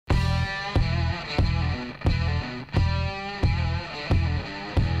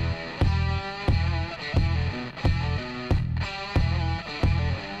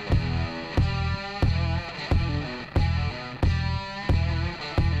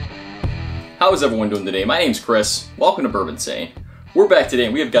How is everyone doing today? My name's Chris. Welcome to Bourbinsane. We're back today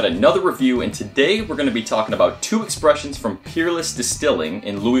and we have got another review, and today we're going to be talking about two expressions from Peerless Distilling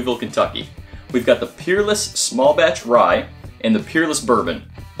in Louisville, Kentucky. We've got the Peerless Small Batch Rye and the Peerless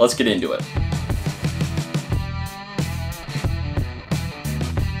Bourbon. Let's get into it.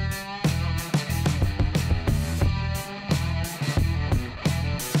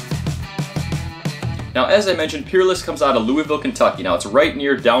 Now, as I mentioned, Peerless comes out of Louisville, Kentucky. Now, it's right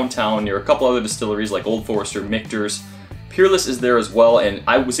near downtown, near a couple other distilleries like Old Forester, Michter's. Peerless is there as well, and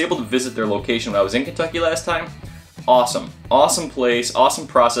I was able to visit their location when I was in Kentucky last time. Awesome. Awesome place, awesome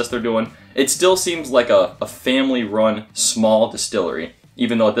process they're doing. It still seems like a family-run small distillery,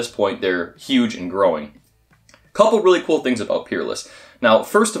 even though at this point they're huge and growing. Couple really cool things about Peerless. Now,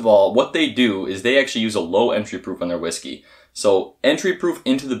 first of all, what they do is they actually use a low entry proof on their whiskey. So, entry proof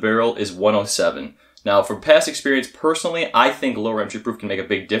into the barrel is 107. Now, from past experience, personally, I think lower entry proof can make a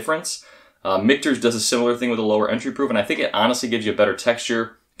big difference. Michter's does a similar thing with a lower entry proof, and I think it honestly gives you a better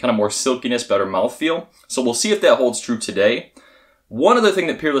texture, kind of more silkiness, better mouthfeel. So we'll see if that holds true today. One other thing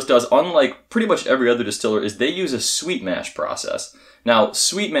that Peerless does, unlike pretty much every other distiller, is they use a sweet mash process. Now,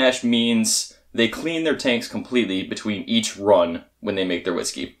 sweet mash means they clean their tanks completely between each run when they make their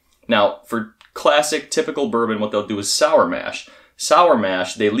whiskey. Now, for classic, typical bourbon, what they'll do is sour mash. Sour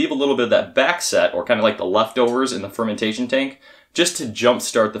mash, they leave a little bit of that back set, or kind of like the leftovers in the fermentation tank, just to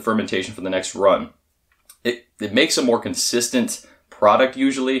jumpstart the fermentation for the next run. It makes a more consistent product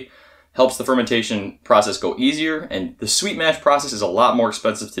usually, helps the fermentation process go easier, and the sweet mash process is a lot more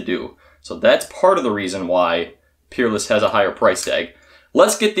expensive to do. So that's part of the reason why Peerless has a higher price tag.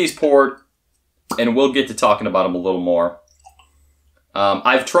 Let's get these poured, and we'll get to talking about them a little more.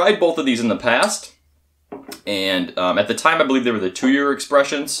 I've tried both of these in the past. And at the time, I believe they were the 2-year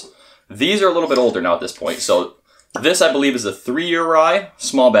expressions. These are a little bit older now at this point. So this, I believe, is a 3-year rye,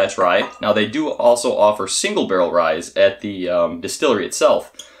 small batch rye. Now, they do also offer single barrel ryes at the distillery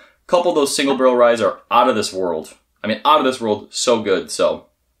itself. A couple of those single barrel ryes are out of this world. I mean, out of this world, so good. So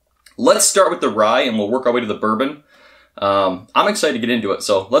let's start with the rye and we'll work our way to the bourbon. I'm excited to get into it,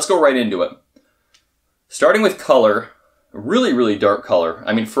 so let's go right into it. Starting with color. Really, really dark color.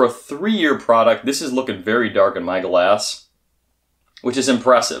 I mean, for a 3-year product, this is looking very dark in my glass, which is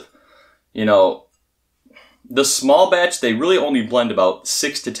impressive. You know, the small batch, they really only blend about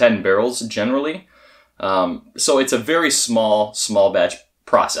 6 to 10 barrels generally. So it's a very small batch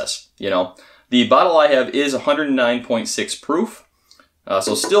process, you know. The bottle I have is 109.6 proof,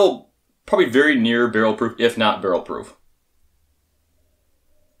 so still probably very near barrel proof, if not barrel proof.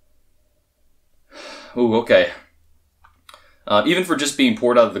 Ooh, okay. Even for just being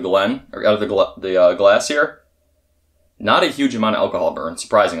poured out of the glass here, not a huge amount of alcohol burn,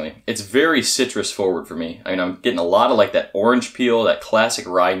 surprisingly. It's very citrus forward for me. I mean, I'm getting a lot of like that orange peel, that classic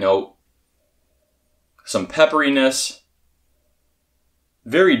rye note, some pepperiness,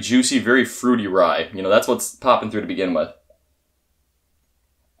 very juicy, very fruity rye. You know, that's what's popping through to begin with.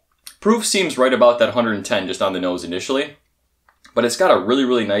 Proof seems right about that 110 just on the nose initially, but it's got a really,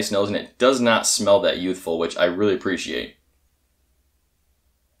 really nice nose and it does not smell that youthful, which I really appreciate.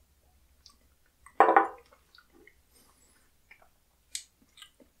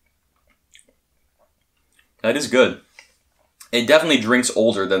 That is good. It definitely drinks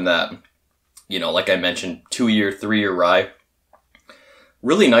older than that. You know, like I mentioned, 2-year, 3-year rye.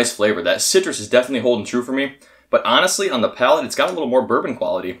 Really nice flavor. That citrus is definitely holding true for me. But honestly, on the palate, it's got a little more bourbon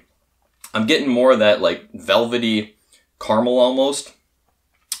quality. I'm getting more of that like velvety caramel almost.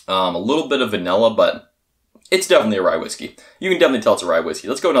 A little bit of vanilla, but it's definitely a rye whiskey. You can definitely tell it's a rye whiskey.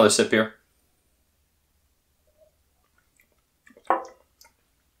 Let's go another sip here.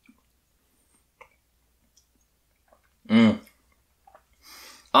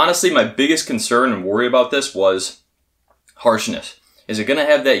 Honestly, my biggest concern and worry about this was harshness. Is it going to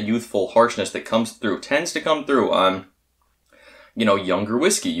have that youthful harshness that comes through, tends to come through on, you know, younger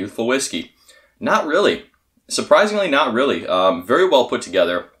whiskey, youthful whiskey? Not really. Surprisingly, not really. Very well put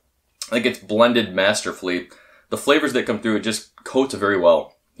together. I think it's blended masterfully. The flavors that come through, it just coats it very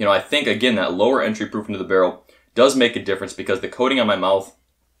well. You know, I think, again, that lower entry proof into the barrel does make a difference because the coating on my mouth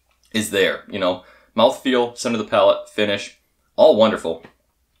is there. You know, mouthfeel, center of the palate, finish, all wonderful.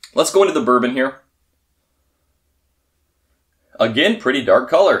 Let's go into the bourbon here. Again, pretty dark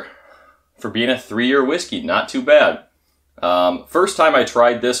color. For being a 3-year whiskey, not too bad. First time I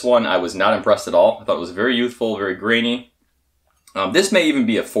tried this one, I was not impressed at all. I thought it was very youthful, very grainy. This may even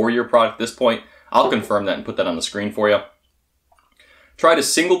be a 4-year product at this point. I'll confirm that and put that on the screen for you. Tried a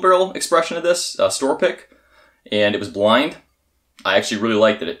single barrel expression of this, store pick, and it was blind. I actually really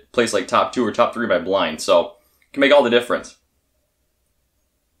liked it. It placed like top 2 or top 3 by blind, so it can make all the difference.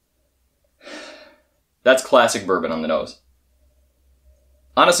 That's classic bourbon on the nose.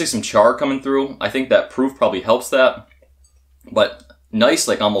 Honestly, some char coming through. I think that proof probably helps that. But nice,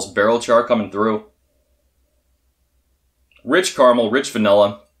 like almost barrel char coming through. Rich caramel, rich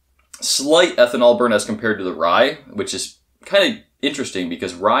vanilla. Slight ethanol burn as compared to the rye, which is kind of interesting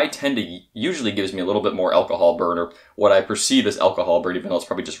because rye usually gives me a little bit more alcohol burn, or what I perceive as alcohol burn, even though it's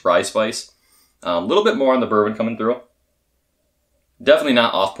probably just rye spice. A little bit more on the bourbon coming through. Definitely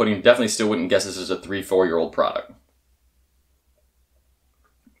not off-putting. Definitely still wouldn't guess this is a 3-4-year-old product.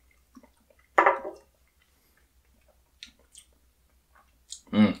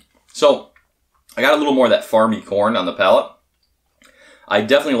 So, I got a little more of that farmy corn on the palate. I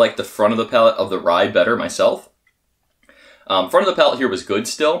definitely like the front of the palate of the rye better myself. Front of the palate here was good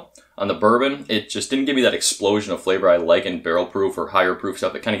still. On the bourbon, it just didn't give me that explosion of flavor I like in barrel proof or higher proof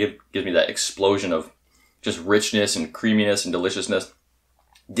stuff. It kind of gives me that explosion of just richness and creaminess and deliciousness.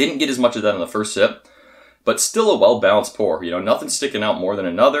 Didn't get as much of that on the first sip, but still a well-balanced pour. You know, nothing sticking out more than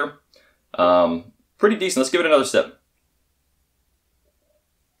another. Pretty decent. Let's give it another sip.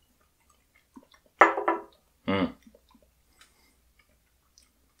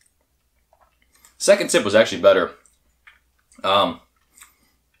 Second sip was actually better.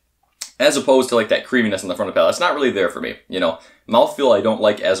 As opposed to like that creaminess in the front of the palate. It's not really there for me. You know, mouthfeel I don't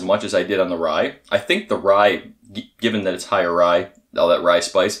like as much as I did on the rye. I think the rye, given that it's higher rye, all that rye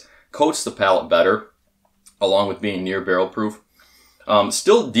spice, coats the palate better, along with being near barrel proof.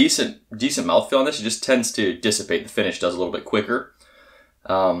 Still decent mouthfeel on this. It just tends to dissipate. The finish does a little bit quicker.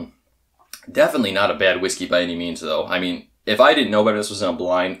 Definitely not a bad whiskey by any means, though. I mean, if I didn't know better, this was in a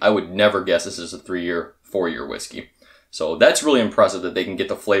blind, I would never guess this is a 3-year, 4-year whiskey. So that's really impressive that they can get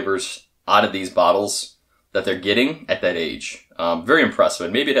the flavors out of these bottles that they're getting at that age. Very impressive.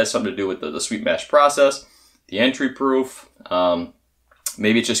 And maybe it has something to do with the sweet mash process, the entry proof.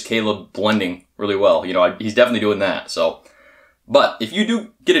 Maybe it's just Caleb blending really well. You know, he's definitely doing that. So, but if you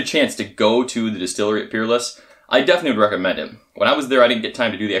do get a chance to go to the distillery at Peerless, I definitely would recommend it. When I was there, I didn't get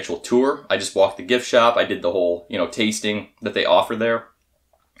time to do the actual tour. I just walked the gift shop. I did the whole, you know, tasting that they offer there.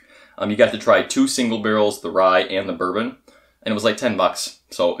 You got to try 2 single barrels, the rye and the bourbon, and it was like $10.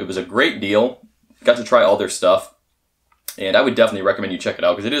 So it was a great deal. Got to try all their stuff, and I would definitely recommend you check it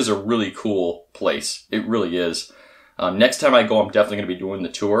out because it is a really cool place. It really is. Next time I go, I'm definitely going to be doing the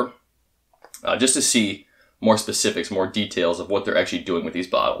tour just to see more specifics, more details of what they're actually doing with these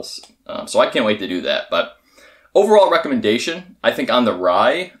bottles. So I can't wait to do that. But overall recommendation, I think on the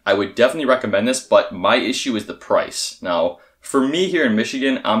rye, I would definitely recommend this, but my issue is the price. Now, for me here in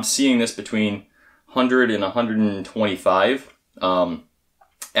Michigan, I'm seeing this between $100 and $125.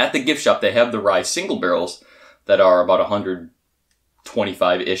 At the gift shop, they have the rye single barrels that are about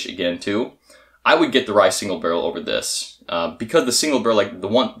 $125-ish again too. I would get the rye single barrel over this because the single barrel, like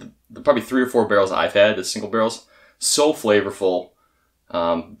the probably 3 or 4 barrels I've had, the single barrels, so flavorful,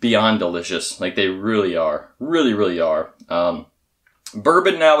 beyond delicious. Like they really are, really are.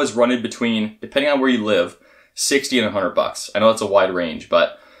 Bourbon now is running between, depending on where you live, $60 and $100. I know that's a wide range,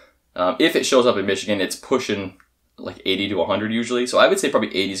 but if it shows up in Michigan, it's pushing like 80 to 100 usually. So I would say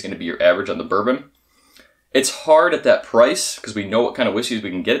probably 80 is going to be your average on the bourbon. It's hard at that price because we know what kind of whiskeys we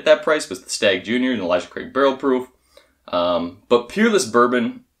can get at that price with the Stag Jr. and Elijah Craig Barrel Proof. But Peerless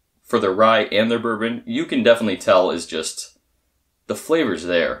bourbon for their rye and their bourbon, you can definitely tell is just the flavors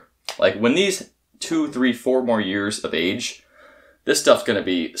there. Like when these 2, 3, 4 more years of age, this stuff's going to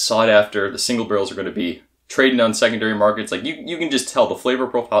be sought after. The single barrels are going to be trading on secondary markets. Like you can just tell the flavor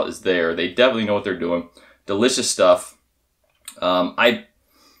profile is there. They definitely know what they're doing. Delicious stuff.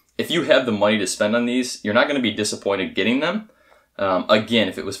 If you have the money to spend on these, you're not going to be disappointed getting them. Again,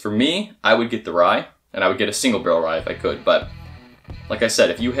 if it was for me, I would get the rye, and I would get a single barrel rye if I could. But like I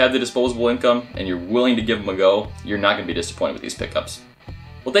said, if you have the disposable income and you're willing to give them a go, you're not going to be disappointed with these pickups.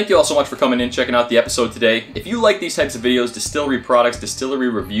 Well, thank you all so much for coming in, checking out the episode today. If you like these types of videos, distillery products, distillery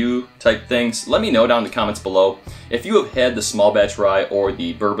review type things, let me know down in the comments below. If you have had the small batch rye or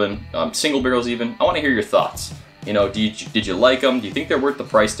the bourbon, single barrels even, I want to hear your thoughts. You know, did you like them? Do you think they're worth the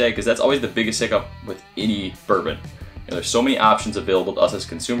price tag? Because that's always the biggest hiccup with any bourbon. You know, there's so many options available to us as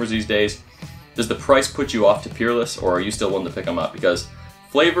consumers these days. Does the price put you off to Peerless, or are you still willing to pick them up? Because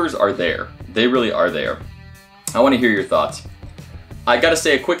flavors are there. They really are there. I want to hear your thoughts. I gotta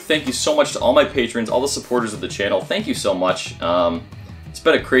say a quick thank you so much to all my patrons, all the supporters of the channel. Thank you so much. It's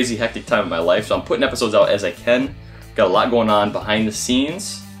been a crazy, hectic time in my life, so I'm putting episodes out as I can. Got a lot going on behind the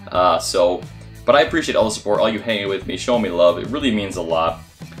scenes, but I appreciate all the support, all you hanging with me, showing me love. It really means a lot.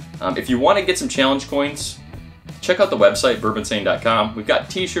 If you want to get some challenge coins, check out the website, bourbinsane.com. We've got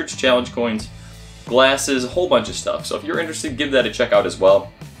t-shirts, challenge coins, glasses, a whole bunch of stuff. So if you're interested, give that a check out as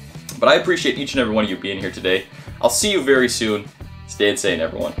well. But I appreciate each and every one of you being here today. I'll see you very soon. Stay insane,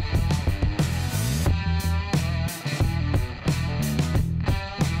 everyone.